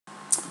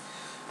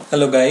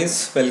Hello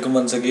guys, welcome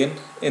once again.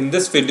 In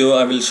this video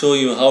I will show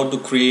you how to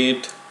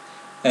create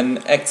an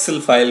Excel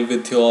file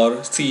with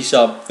your C#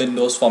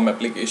 Windows Form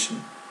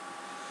application.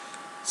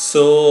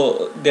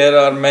 So there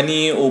are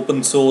many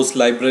open source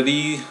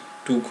library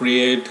to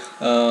create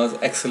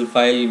Excel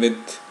file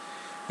with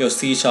your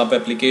C#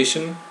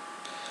 application.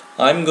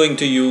 I'm going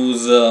to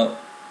use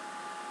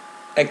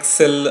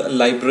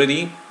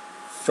excellibrary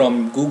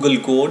from Google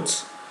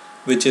Codes,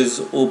 which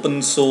is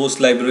open source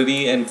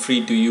library and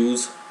free to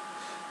use.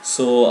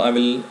 So I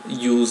will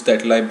use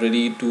that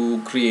library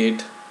to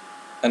create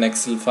an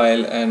Excel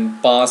file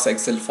and pass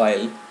Excel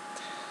file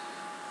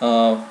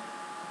uh,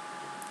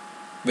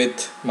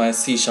 with my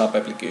C#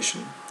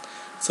 application.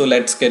 So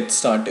let's get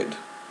started.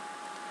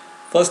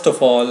 First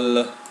of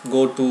all,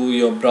 go to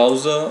your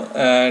browser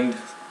and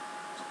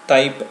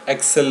type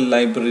Excel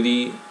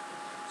library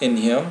in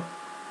here,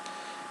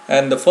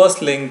 and the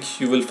first link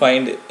you will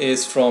find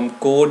is from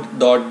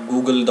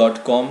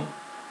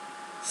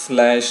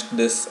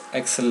code.google.com/this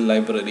Excel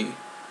library.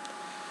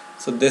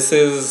 So this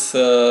is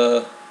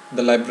the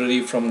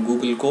library from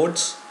Google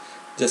Codes.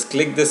 Just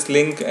click this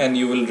link and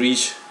you will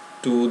reach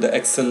to the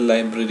Excel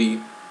library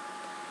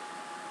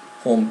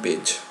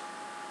homepage.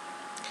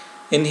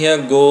 In here,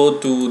 go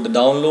to the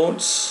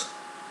downloads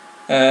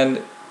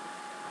and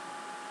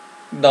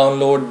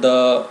download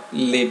the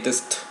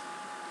latest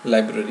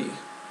library.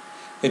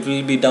 It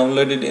will be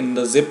downloaded in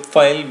the zip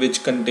file,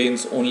 which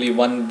contains only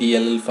one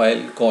DLL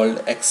file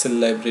called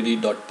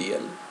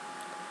excellibrary.dll.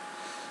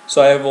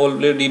 So I have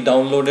already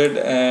downloaded,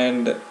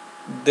 and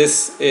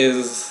this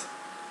is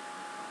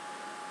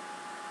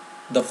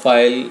the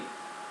file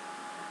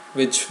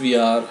which we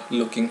are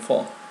looking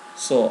for.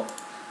 So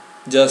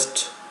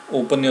just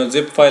open your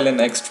zip file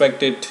and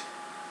extract it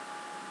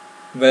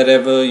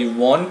wherever you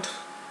want,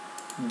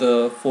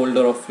 the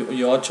folder of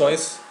your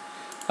choice.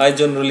 I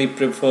generally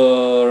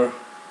prefer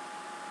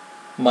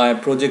my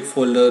project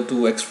folder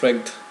to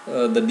extract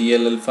the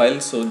DLL file,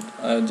 so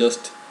I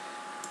just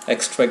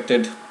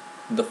extracted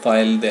the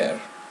file there.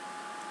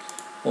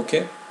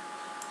 Okay,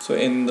 so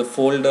in the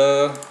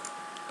folder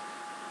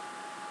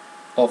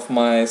of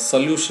my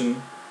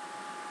solution,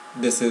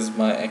 this is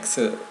my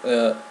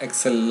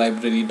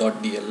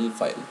excellibrary.dll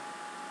file.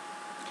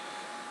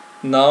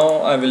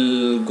 Now I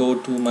will go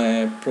to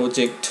my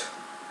project,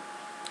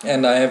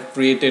 and I have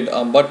created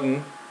a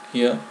button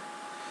here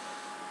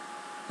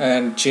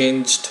and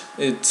changed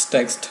its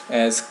text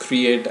as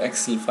create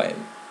Excel file.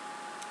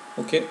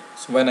 Okay,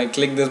 so when I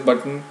click this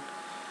button,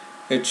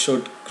 it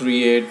should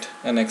create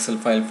an Excel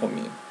file for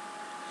me.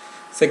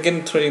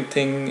 Second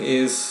thing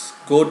is,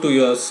 go to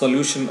your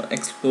solution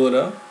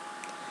explorer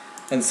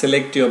and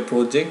select your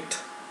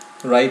project,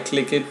 right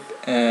click it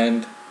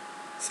and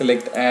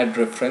select add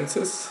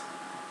references,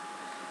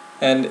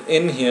 and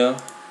in here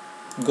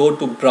go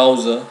to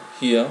browser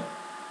here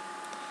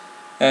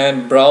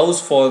and browse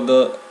for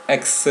the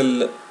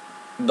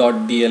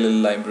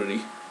excel.dll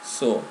library.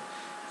 So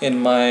in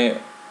my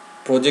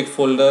project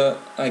folder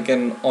I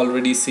can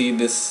already see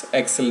this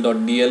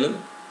excel.dll.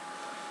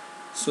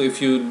 So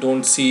if you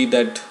don't see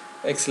that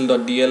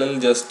excel.dll,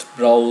 just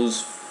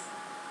browse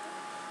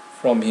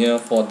from here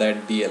for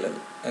that DLL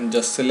and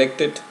just select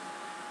it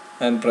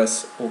and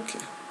press OK,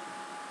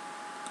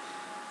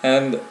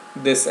 and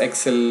this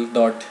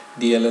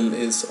excel.dll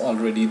is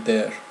already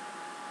there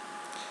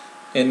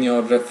in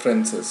your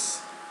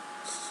references.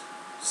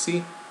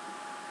 See?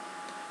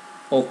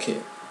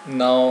 Okay,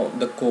 now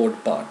the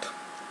code part.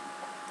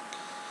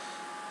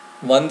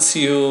 Once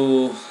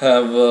you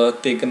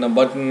have taken a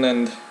button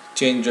and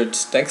changed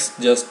its text,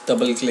 just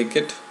double click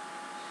it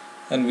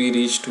and we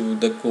reach to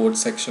the code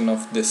section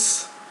of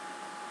this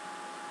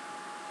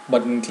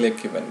button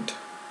click event.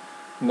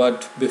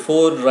 But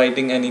before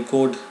writing any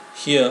code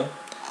here,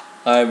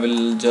 I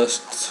will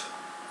just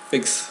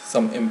fix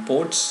some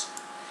imports.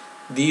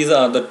 These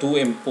are the two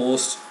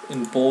imports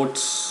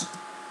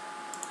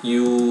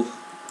you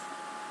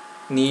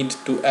need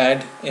to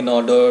add in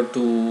order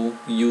to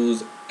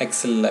use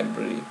Excel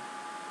library.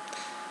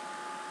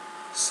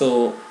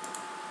 So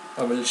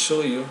I will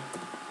show you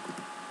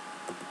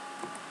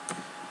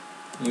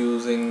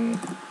using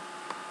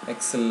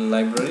Excel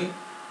library.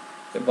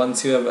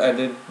 Once you have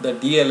added the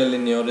DLL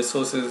in your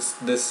resources,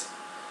 this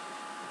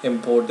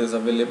import is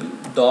available.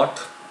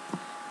 Dot,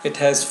 it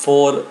has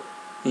 4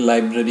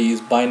 libraries: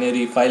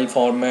 binary file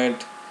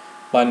format,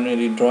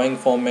 binary drawing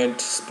format,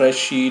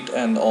 spreadsheet,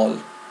 and all.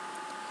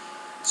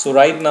 So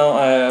right now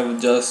I have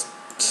just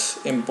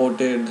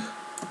imported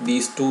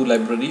these 2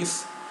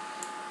 libraries,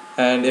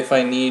 and if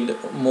I need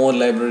more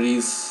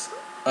libraries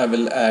I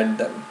will add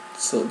them.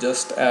 So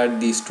just add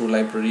these 2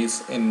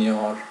 libraries in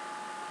your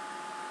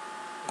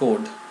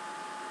code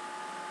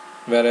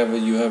wherever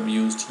you have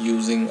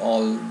using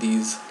all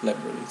these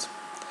libraries.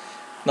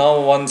 Now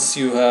once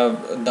you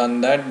have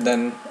done that,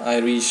 then I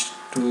reach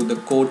to the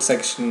code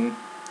section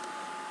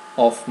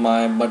of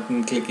my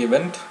button click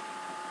event,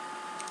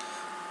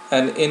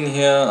 and in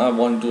here I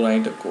want to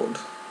write a code.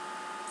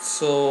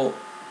 So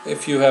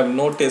if you have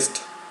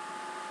noticed,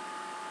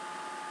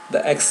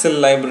 the Excel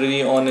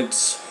library on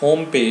its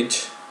home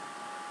page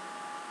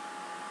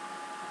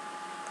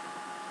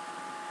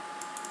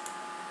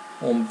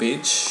home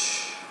page.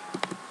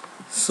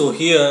 So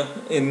here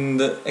in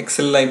the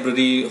Excel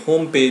library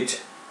home page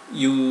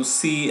you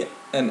see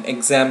an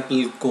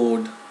example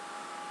code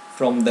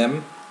from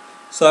them.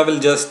 So I will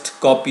just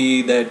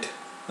copy that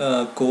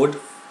code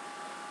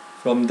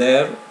from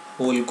there,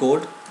 whole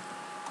code.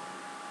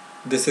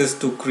 This is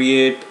to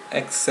create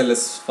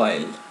XLS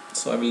file.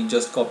 So I will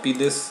just copy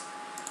this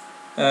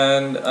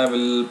and I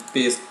will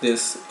paste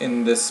this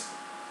in this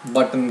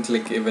button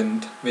click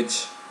event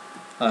which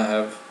I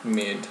have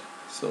made.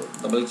 So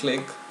double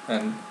click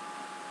and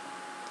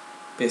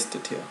paste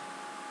it here.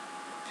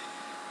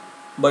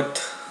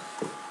 But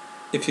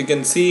if you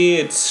can see,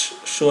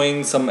 it's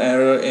showing some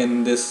error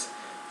in this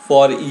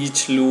for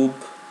each loop,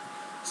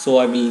 so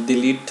I will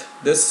delete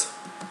this,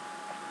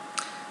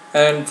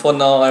 and for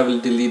now I will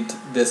delete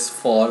this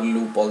for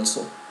loop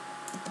also.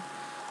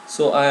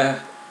 So I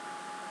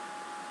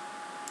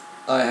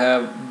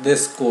have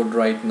this code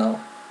right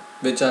now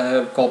which I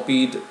have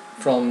copied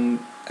from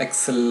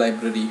Excel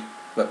library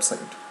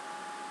website.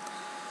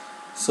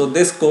 So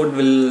this code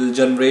will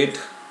generate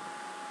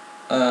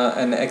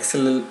an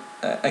Excel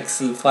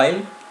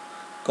file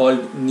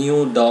called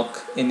new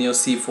doc in your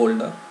C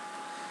folder.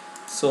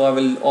 So I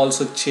will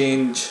also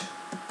change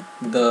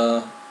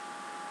the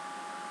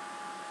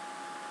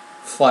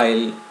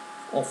file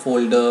or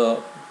folder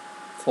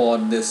for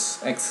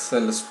this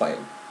XLS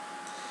file.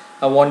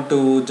 I want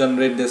to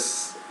generate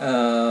this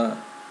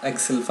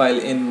Excel file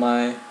in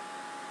my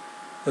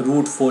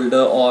root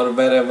folder or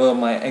wherever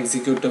my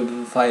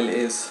executable file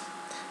is.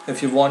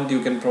 If you want,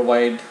 you can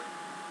provide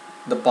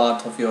the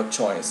path of your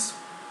choice.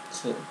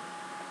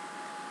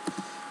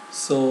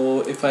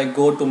 So if I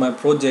go to my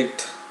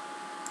project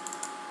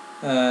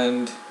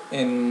and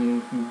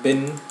in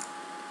bin,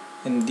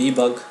 in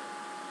debug,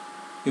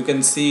 you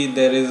can see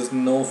there is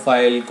no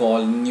file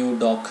called new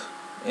doc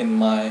in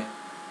my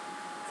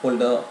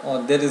folder,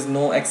 or there is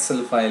no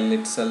Excel file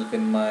itself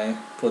in my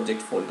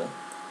project folder.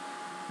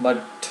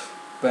 But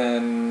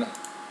when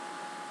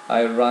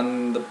I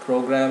run the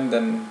program,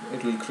 then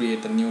it will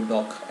create a new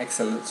doc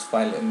XLS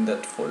file in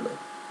that folder.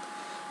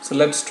 So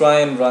let's try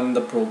and run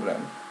the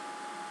program.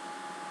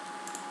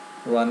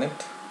 Run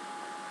it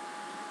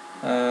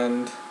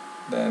and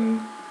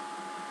then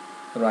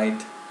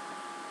write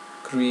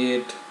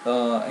create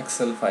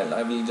Excel file.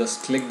 I will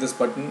just click this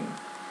button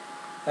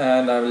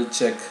and I will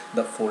check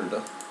the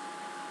folder.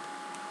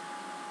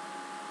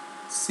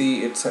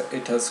 See,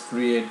 it has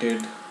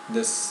created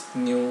this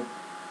new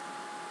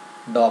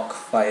doc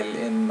file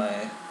in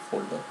my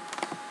folder.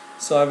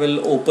 So I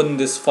will open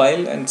this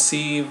file and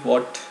see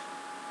what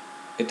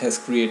it has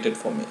created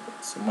for me.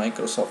 So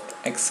Microsoft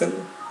Excel,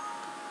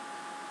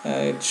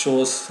 it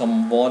shows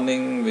some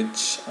warning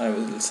which I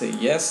will say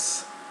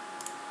yes,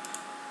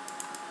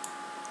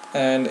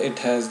 and it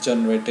has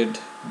generated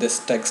this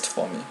text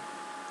for me.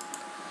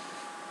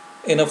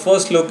 In a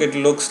first look, it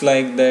looks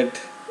like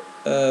that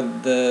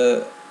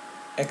the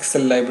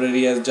Excel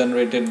library has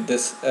generated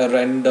this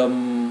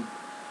random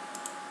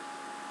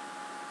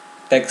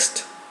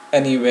text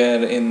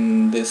anywhere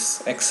in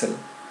this Excel.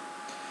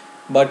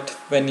 But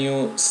when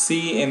you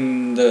see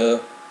in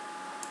the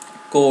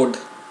code,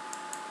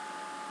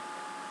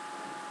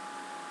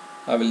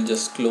 I will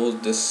just close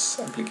this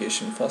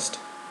application first,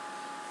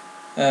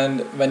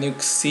 and when you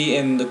see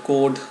in the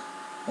code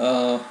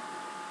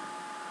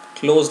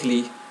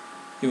closely,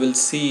 you will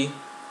see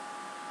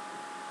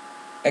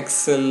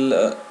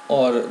Excel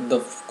or the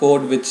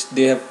code which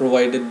they have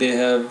provided. They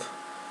have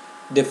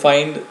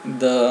defined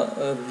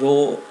the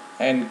row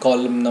and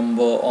column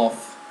number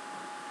of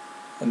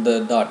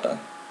the data.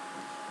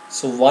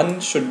 So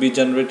 1 should be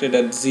generated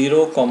at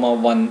 0,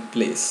 1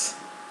 place.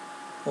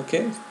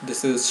 Okay,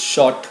 this is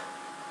short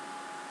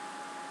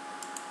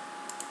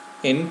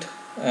int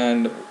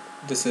and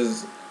this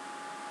is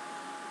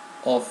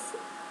of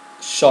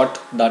short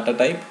data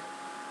type.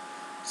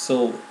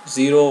 So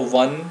 0,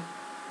 1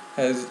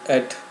 has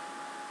at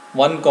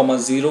 1,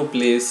 0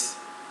 place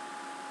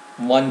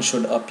 1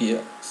 should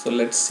appear. So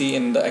let's see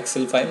in the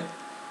Excel file.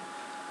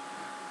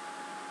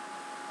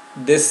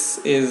 This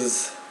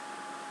is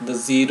the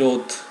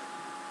 0th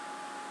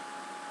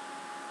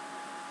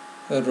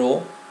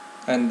row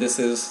and this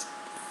is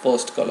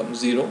first column,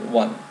 0,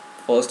 1,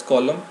 first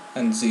column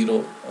and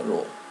 0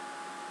 row.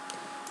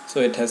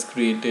 So it has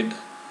created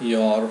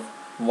your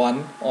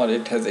 1, or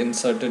it has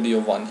inserted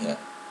your 1 here.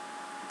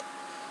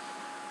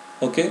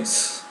 Okay,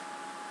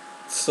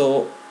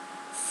 so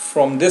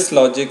from this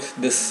logic,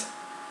 this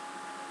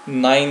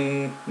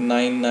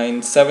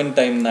 999, 7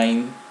 times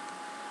 9,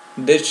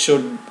 this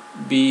should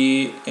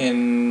be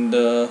in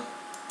the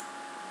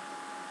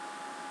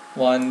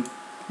 1,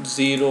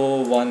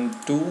 0, 1,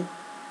 2,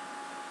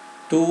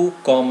 2,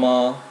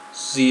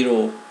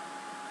 0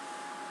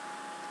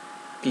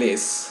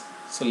 place.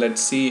 So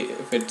let's see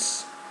if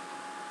it's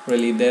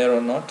really there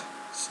or not.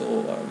 So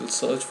I will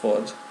search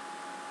for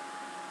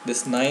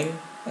this 9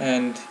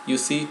 and you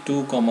see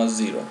 2,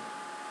 0.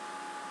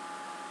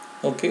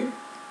 Okay,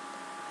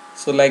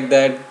 so like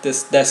that,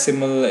 this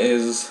decimal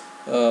is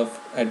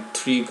at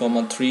 3,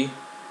 3,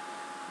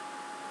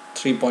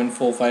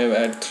 3.45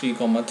 at 3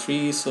 comma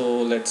 3.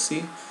 So let's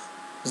see,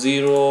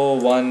 0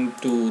 1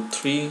 2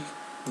 3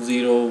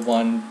 0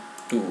 1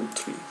 2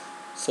 3,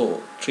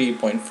 so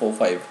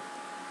 3.45.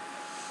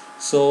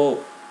 so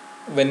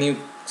when you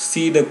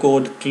see the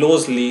code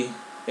closely,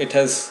 it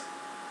has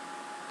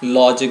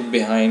logic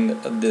behind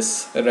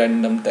this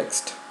random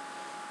text.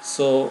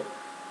 So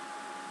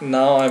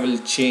now I will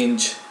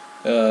change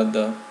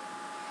the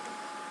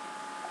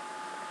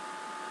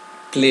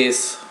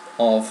place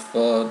of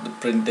the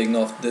printing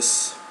of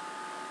this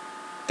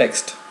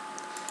text.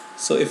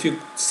 So if you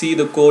see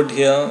the code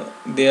here,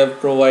 they have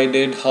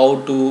provided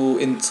how to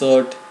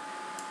insert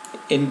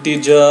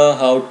integer,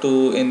 how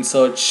to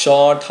insert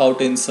short, how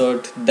to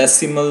insert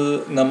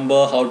decimal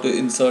number, how to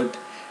insert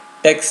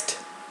text,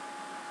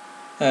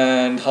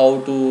 and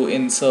how to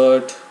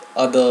insert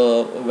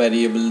other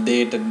variable,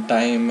 date and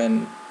time.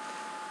 And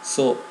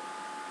so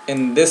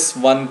in this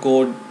one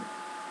code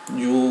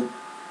you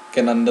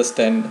can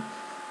understand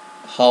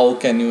how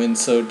can you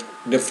insert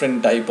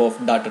different type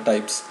of data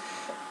types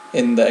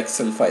in the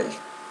Excel file.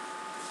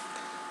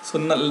 So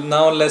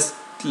now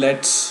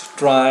let's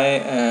try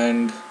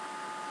and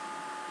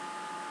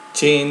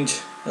change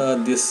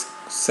this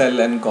cell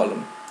and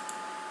column.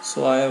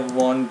 So I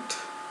want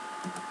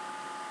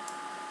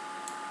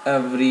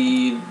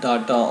every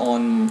data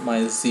on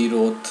my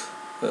 0th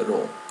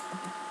row,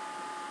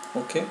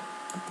 okay,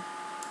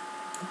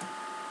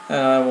 and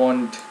I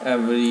want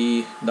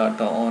every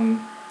data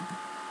on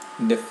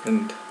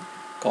different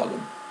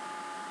column.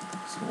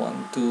 So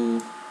 1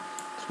 2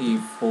 3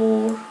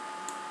 4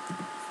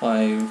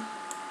 5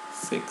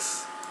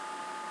 6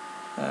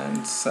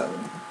 and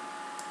 7.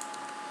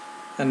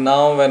 And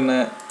now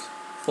when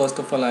first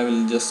of all I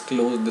will just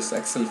close this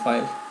Excel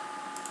file,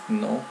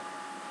 no,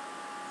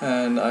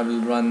 and I will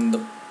run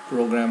the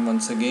program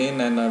once again,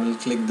 and I will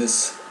click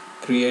this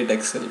create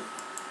Excel,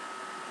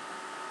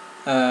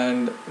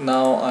 and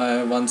now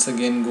I once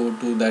again go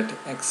to that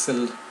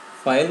Excel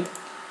file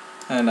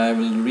and I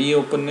will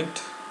reopen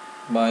it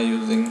by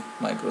using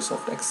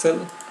Microsoft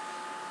Excel.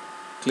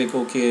 Click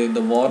OK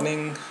the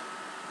warning,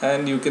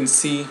 and you can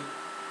see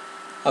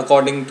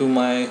according to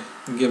my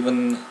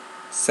given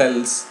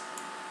cells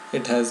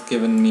it has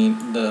given me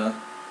the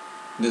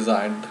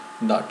desired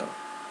data.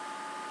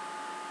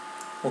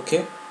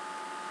 Okay,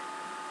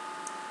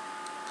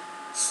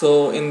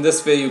 so in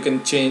this way you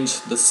can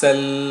change the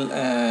cell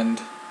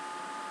and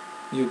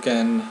you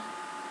can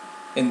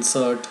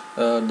insert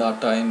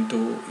data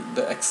into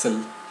the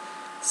Excel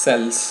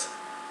cells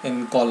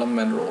in column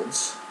and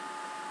rows.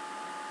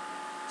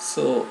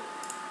 So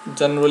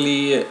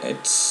generally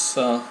it's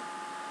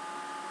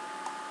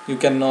you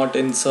cannot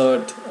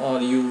insert, or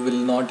you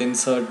will not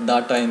insert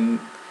data in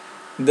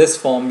this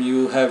form.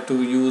 You have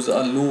to use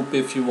a loop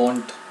if you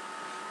want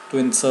to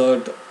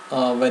insert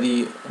a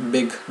very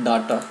big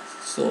data.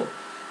 So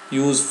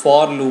use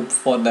for loop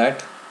for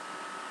that.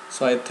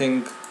 So I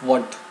think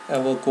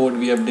whatever code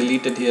we have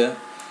deleted here,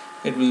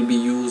 it will be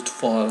used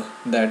for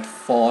that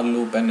for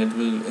loop, and it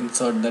will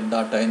insert that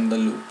data in the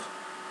loop.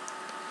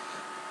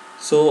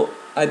 So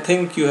I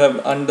think you have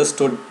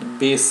understood the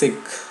basic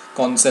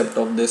concept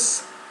of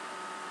this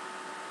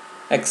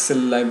Excel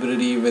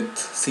library with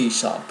C#.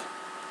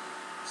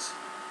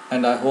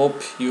 And I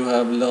hope you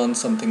have learned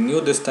something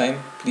new this time.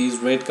 Please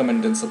rate,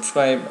 comment and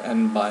subscribe,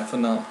 and bye for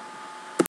now.